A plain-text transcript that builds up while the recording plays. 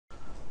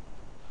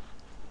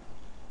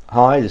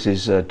Hi, this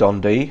is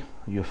Don D.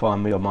 You'll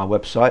find me on my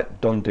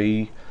website,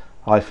 dond-wp.com.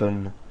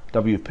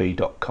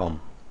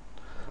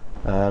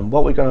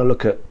 What we're going to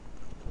look at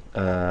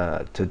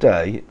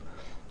today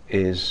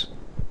is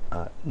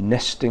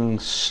nesting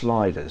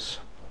sliders.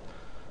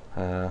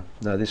 Now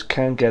this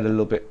can get a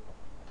little bit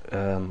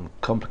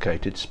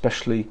complicated,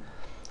 especially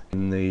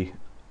in the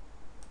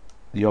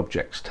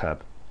Objects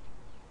tab,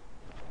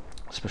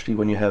 especially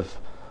when you have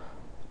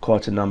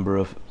quite a number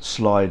of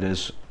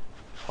sliders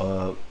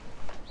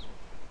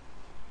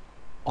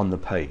on the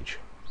page.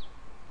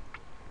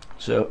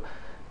 So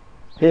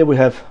here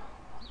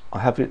I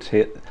have it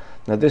here.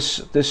 Now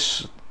this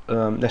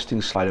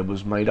nesting slider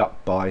was made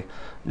up by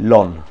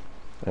Lon,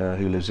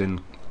 who lives in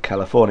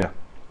California,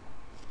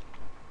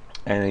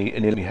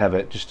 and we have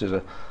it just as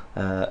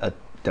a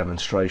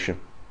demonstration.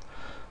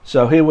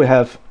 So here we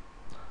have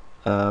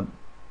the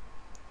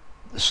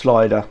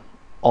slider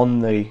on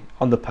the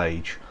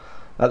page.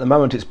 At the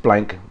moment it's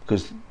blank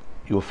because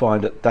you'll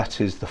find that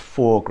is the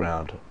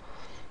foreground.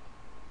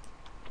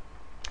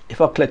 If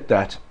I click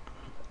that,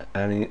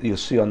 and you'll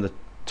see on the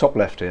top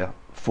left here,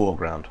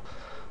 foreground.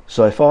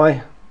 So if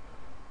I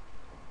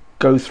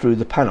go through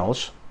the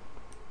panels,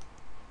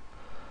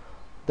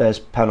 there's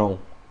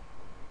panel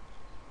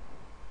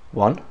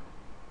 1,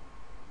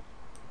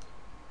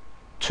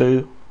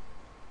 2,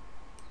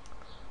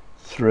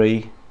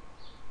 3,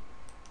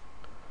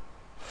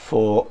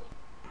 4,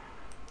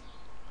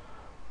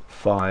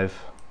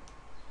 5,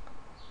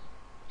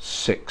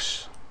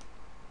 6,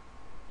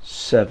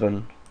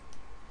 7.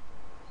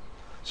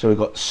 So we've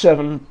got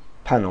 7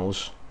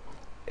 panels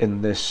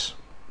in this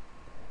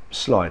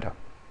slider.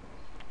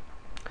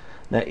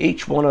 Now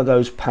each one of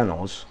those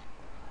panels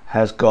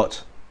has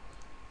got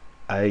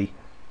a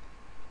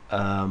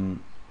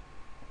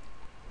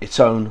its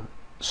own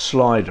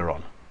slider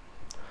on.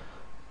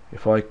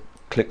 If I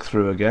click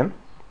through again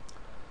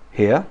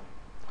here,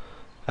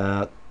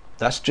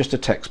 that's just a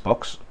text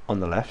box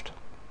on the left,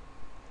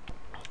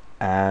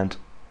 and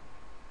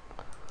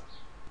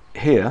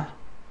here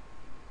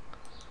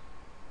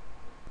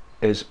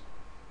is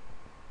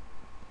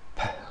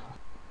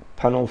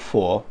panel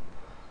 4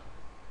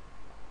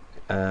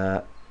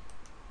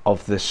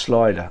 of this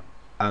slider,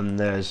 and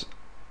that's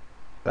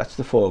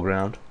the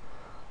foreground,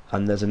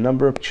 and there's a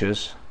number of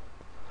pictures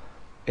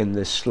in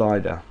this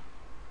slider.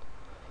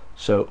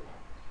 So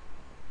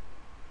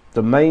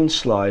the main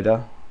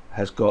slider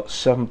has got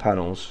 7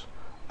 panels,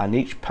 and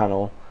each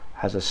panel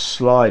has a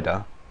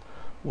slider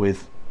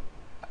with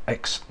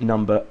X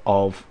number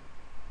of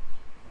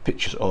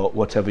pictures or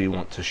whatever you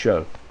want to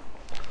show.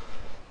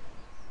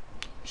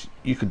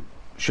 You could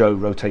show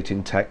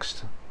rotating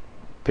text,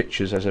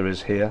 pictures as there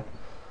is here,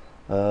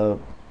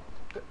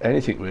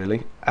 anything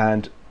really,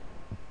 and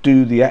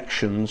do the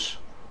actions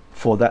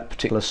for that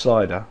particular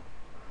slider.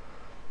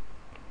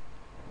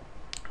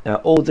 Now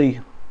all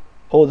the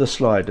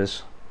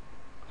sliders,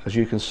 as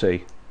you can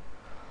see,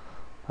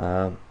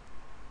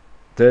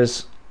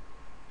 there's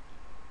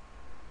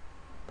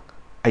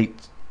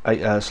 8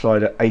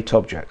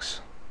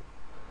 objects.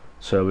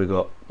 So we've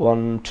got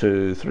 1,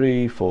 2,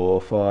 3, 4,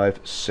 5,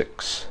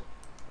 6,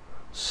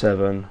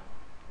 7,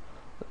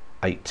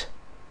 8,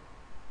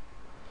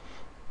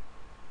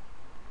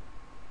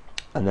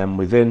 and then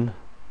within,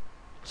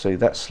 see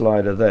that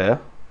slider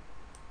there,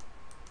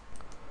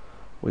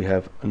 we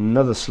have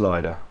another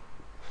slider.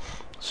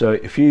 So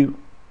if you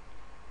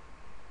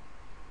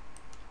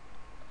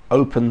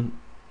open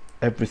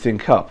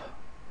everything up,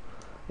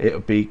 it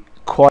would be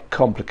quite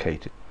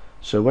complicated.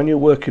 So when you're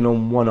working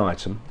on one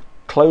item,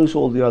 close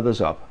all the others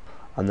up,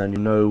 and then you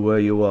know where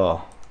you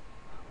are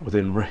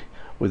within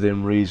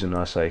reason.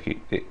 I say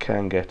it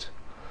can get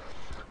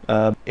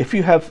if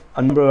you have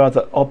a number of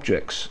other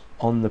objects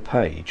on the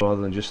page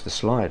rather than just the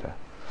slider,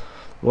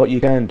 what you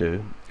can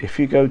do, if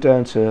you go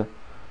down to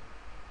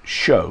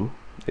show,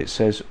 it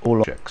says all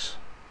objects.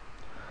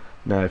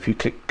 Now if you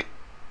click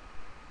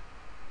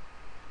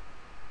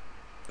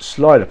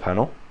slider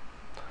panel,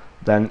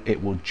 then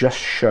it will just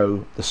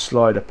show the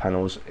slider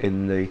panels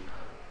in the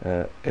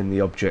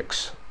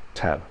Objects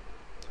tab,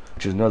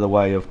 which is another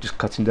way of just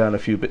cutting down a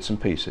few bits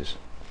and pieces.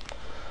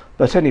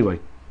 But anyway,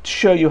 to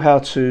show you how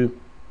to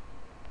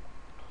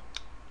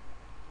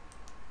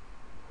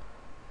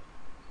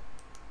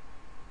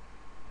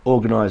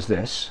organize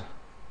this,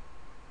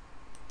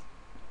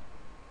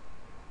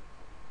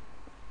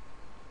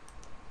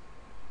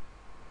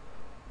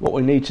 what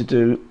we need to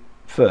do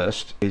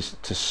first is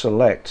to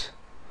select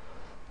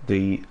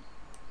the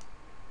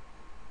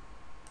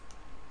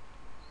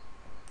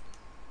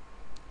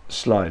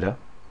slider,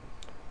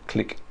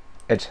 click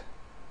edit.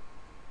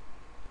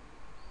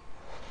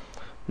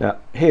 Now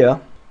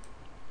here,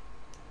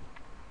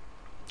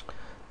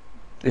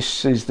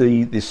 this is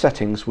the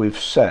settings we've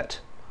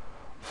set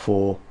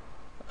for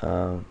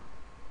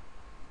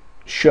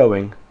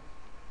showing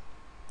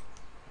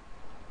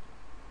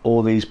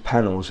all these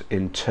panels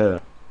in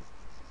turn.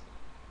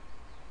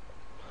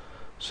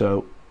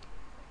 So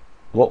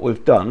what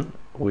we've done,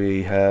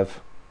 we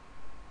have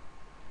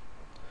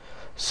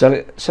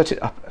set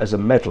it up as a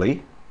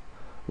medley,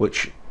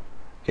 which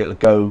it'll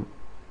go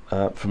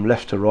from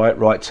left to right,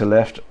 right to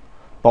left,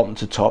 bottom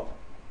to top,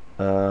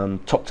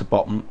 top to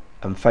bottom,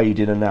 and fade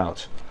in and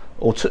out,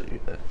 or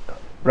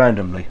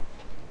randomly.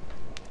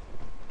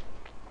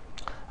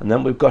 And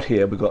then we've got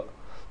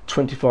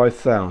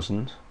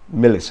 25,000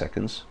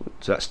 milliseconds,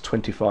 so that's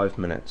 25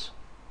 minutes.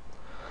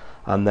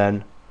 And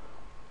then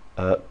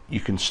you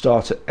can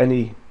start at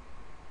any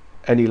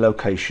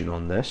location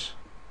on this.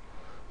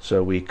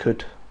 So we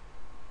could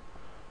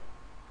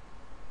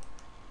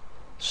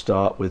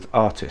start with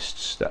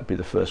artists, that'd be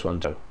the first one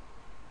to go,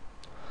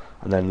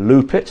 and then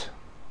loop it,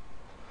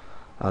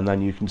 and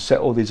then you can set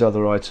all these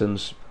other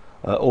items,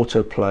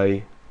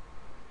 autoplay,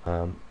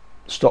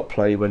 stop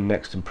play when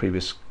next and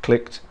previous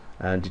clicked,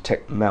 and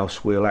detect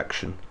mouse wheel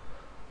action.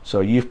 So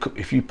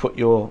if you put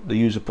the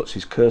user puts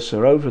his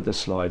cursor over the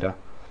slider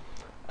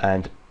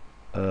and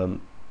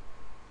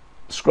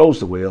scrolls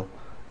the wheel,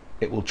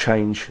 it will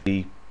change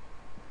the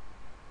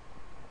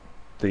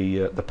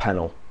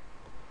panel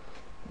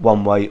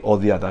one way or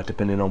the other,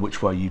 depending on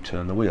which way you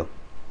turn the wheel.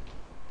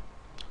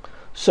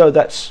 So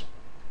that's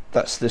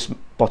this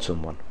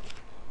bottom one.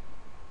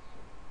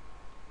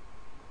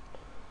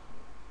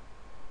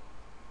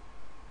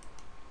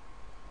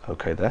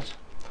 Okay,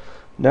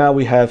 now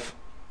we have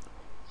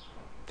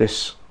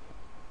this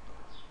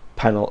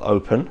panel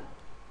open.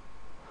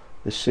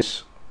 This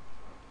is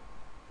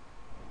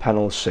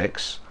panel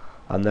 6,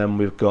 and then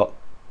we've got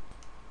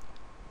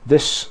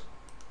this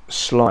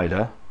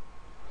slider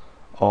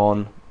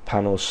on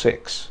panel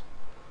 6,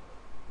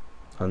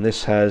 and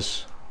this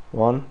has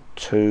 1,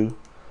 2,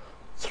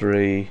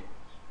 3,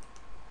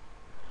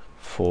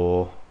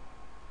 4,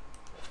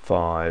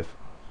 5.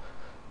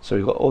 So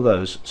we've got all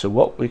those. So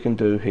what we can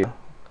do here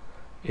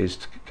is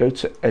to go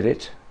to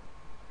edit,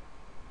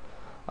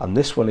 and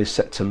this one is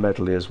set to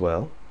medley as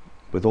well,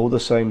 with all the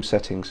same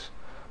settings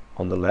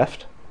on the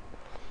left.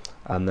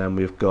 And then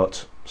we've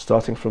got,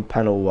 starting from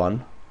panel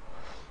 1,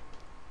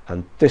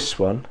 and this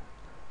one,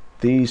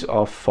 these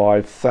are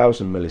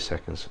 5,000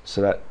 milliseconds,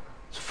 so that's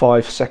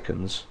 5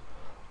 seconds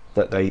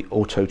that they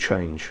auto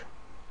change.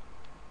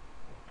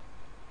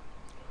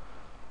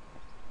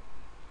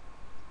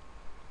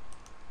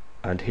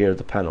 And here are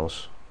the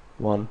panels,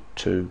 1,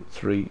 2,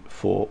 3,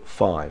 4,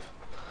 5.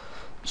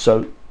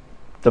 So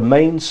the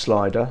main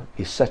slider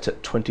is set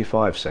at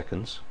 25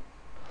 seconds,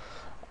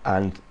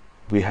 and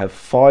we have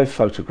 5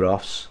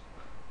 photographs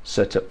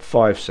set at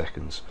 5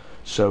 seconds.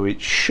 So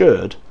it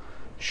should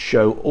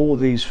show all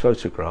these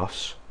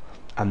photographs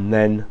and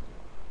then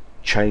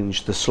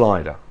change the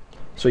slider.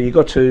 So you've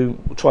got to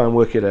try and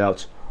work it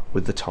out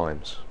with the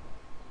times.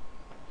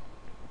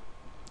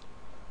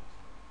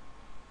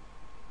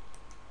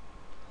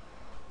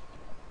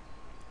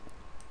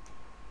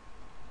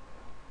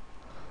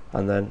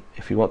 And then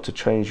if you want to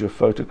change your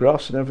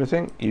photographs and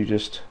everything, you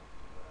just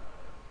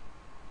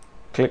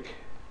click,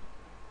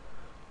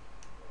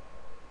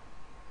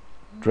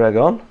 drag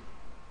on,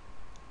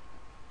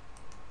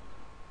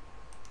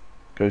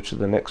 go to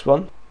the next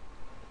one.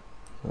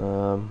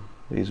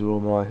 These are all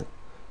my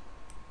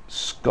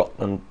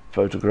Scotland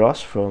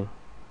photographs from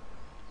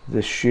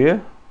this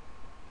year.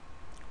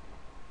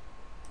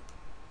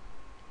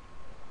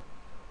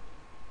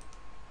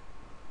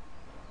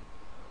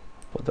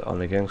 Put that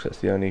on again, because that's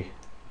the only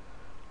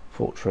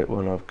portrait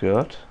one I've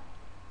got.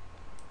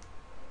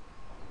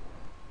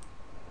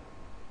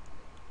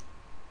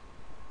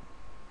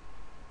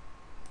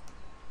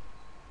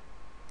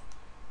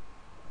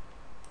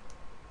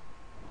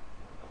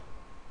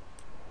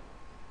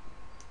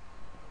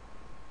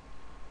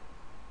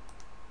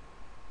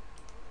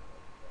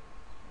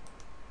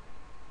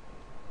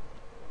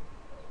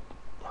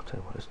 I'll tell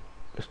you what,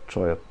 let's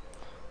try a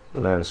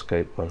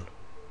landscape one.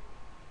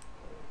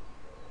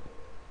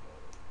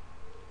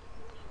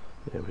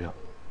 There we are.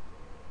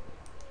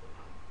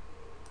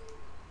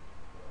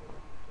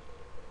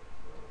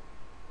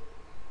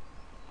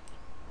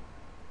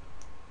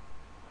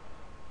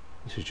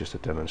 This is just a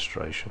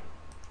demonstration.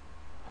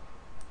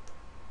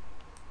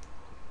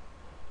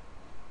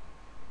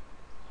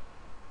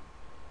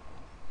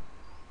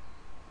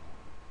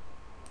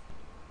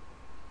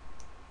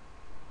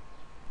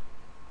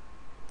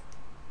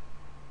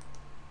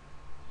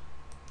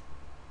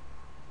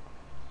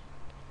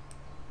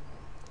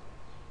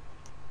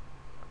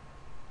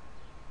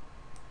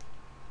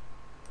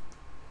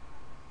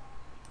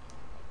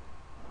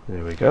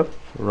 There we go.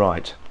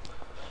 Right.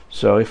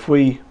 So if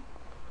we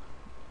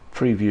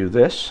preview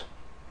this,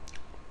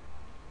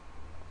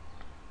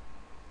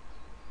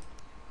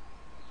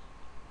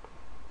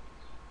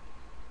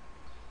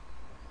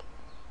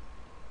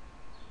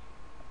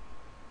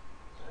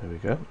 there we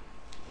go,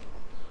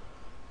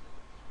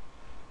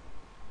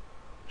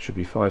 should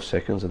be 5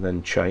 seconds, and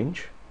then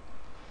change,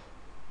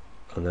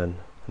 and then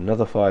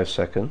another 5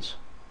 seconds,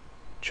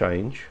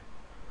 change,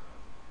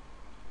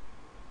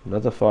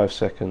 another 5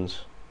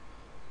 seconds,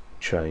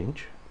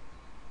 change,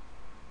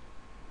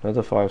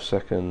 another 5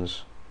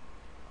 seconds,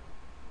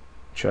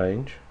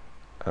 change,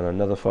 and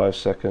another 5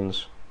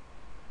 seconds,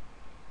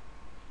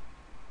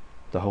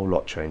 the whole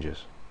lot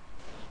changes.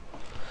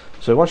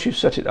 So once you've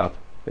set it up,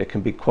 It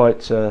can be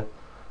quite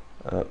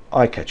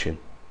eye-catching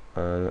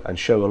and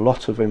show a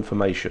lot of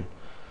information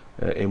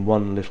in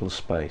one little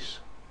space.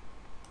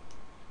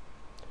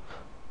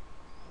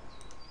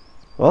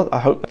 Well, I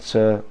hope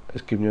that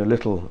has given you a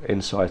little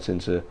insight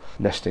into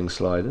nesting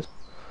sliders.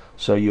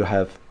 So you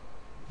have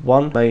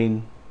one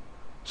main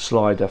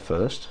slider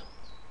first,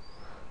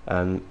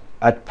 and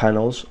add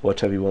panels,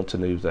 whatever you want to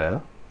do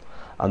there,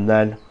 and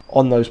then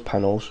on those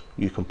panels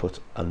you can put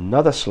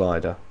another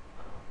slider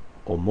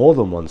or more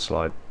than one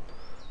slider,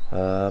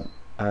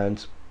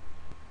 and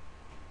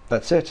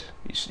that's it.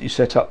 You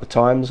set up the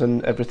times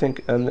and everything,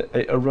 and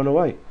it'll run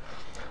away.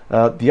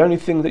 The only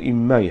thing that you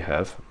may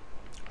have,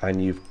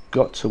 and you've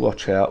got to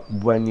watch out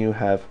when you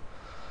have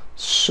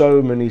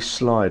so many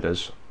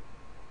sliders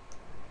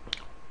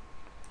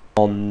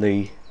on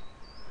the,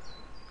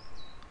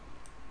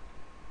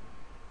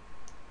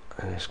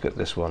 let's get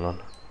this one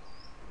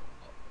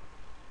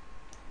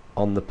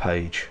on the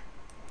page,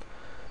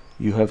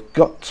 you have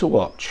got to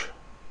watch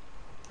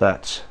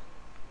that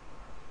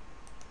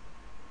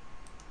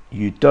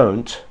you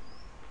don't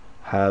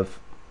have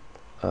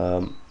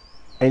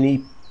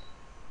any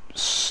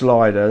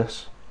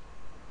sliders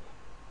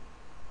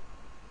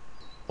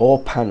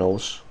or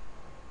panels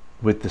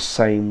with the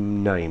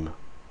same name.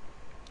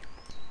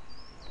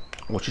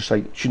 What you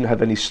say, shouldn't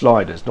have any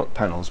sliders, not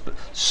panels, but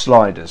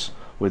sliders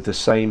with the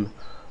same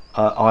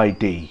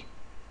ID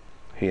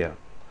here.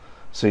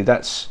 See,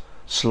 that's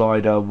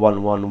slider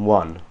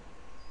 111.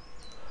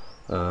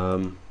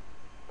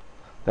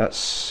 That's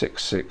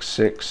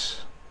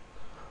 666.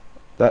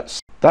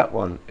 That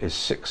one is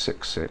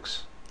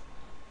 666,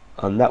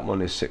 and that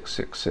one is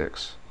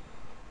 666.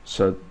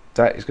 So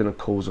that is going to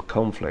cause a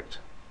conflict.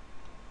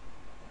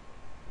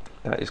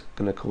 That is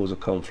going to cause a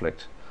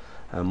conflict.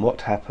 And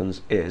what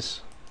happens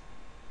is,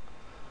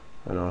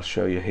 and I'll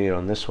show you here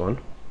on this one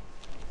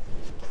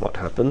what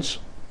happens.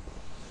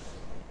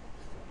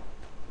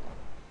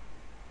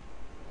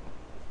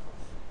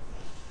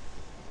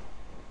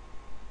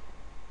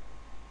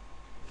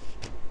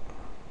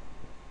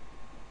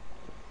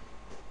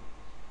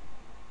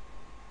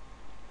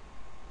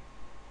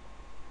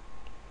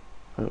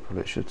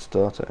 Hopefully it should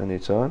start at any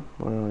time.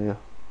 Where are you?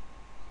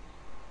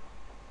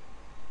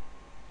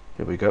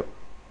 Here we go.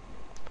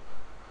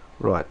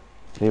 Right,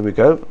 here we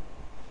go.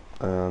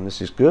 This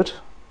is good.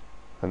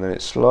 And then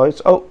it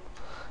slides. Oh,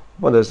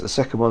 well, there's the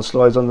second one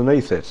slides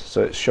underneath it,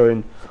 so it's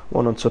showing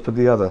one on top of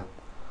the other.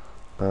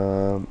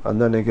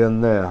 And then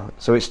again there.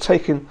 So it's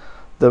taking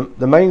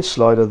the main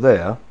slider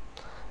there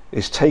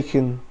is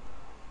taking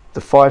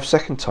the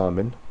 5-second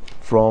timing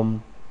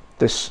from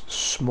this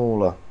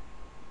smaller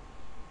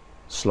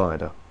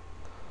slider.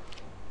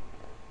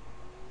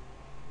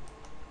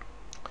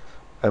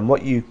 And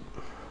what you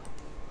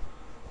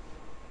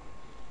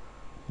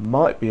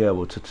might be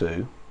able to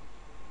do,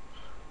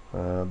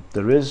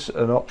 there is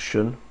an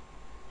option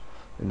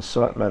in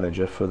Site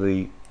Manager for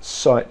the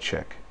site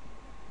check.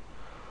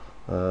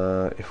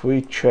 If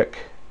we check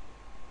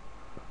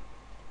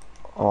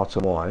Art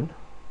of Wine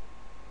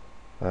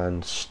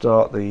and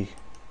start the,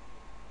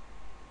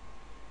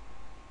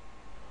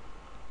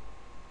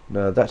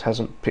 no, that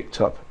hasn't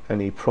picked up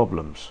any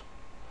problems.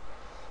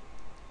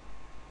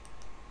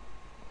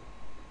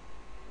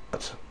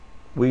 But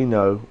we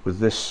know with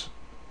this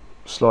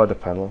slider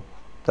panel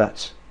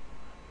that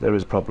there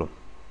is a problem.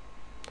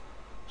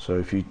 So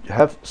if you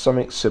have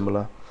something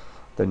similar,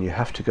 then you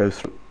have to go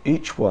through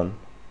each one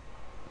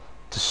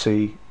to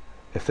see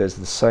if there's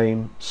the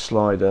same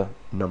slider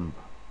number.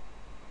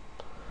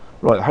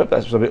 Right, I hope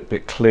that's a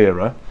bit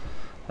clearer.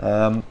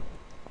 And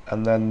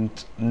then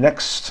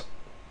next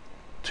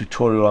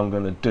tutorial I'm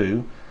going to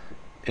do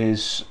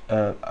is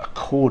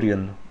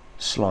accordion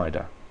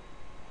slider.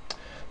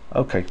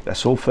 Okay,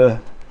 that's all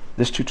for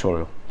this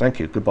tutorial. Thank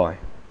you. Goodbye.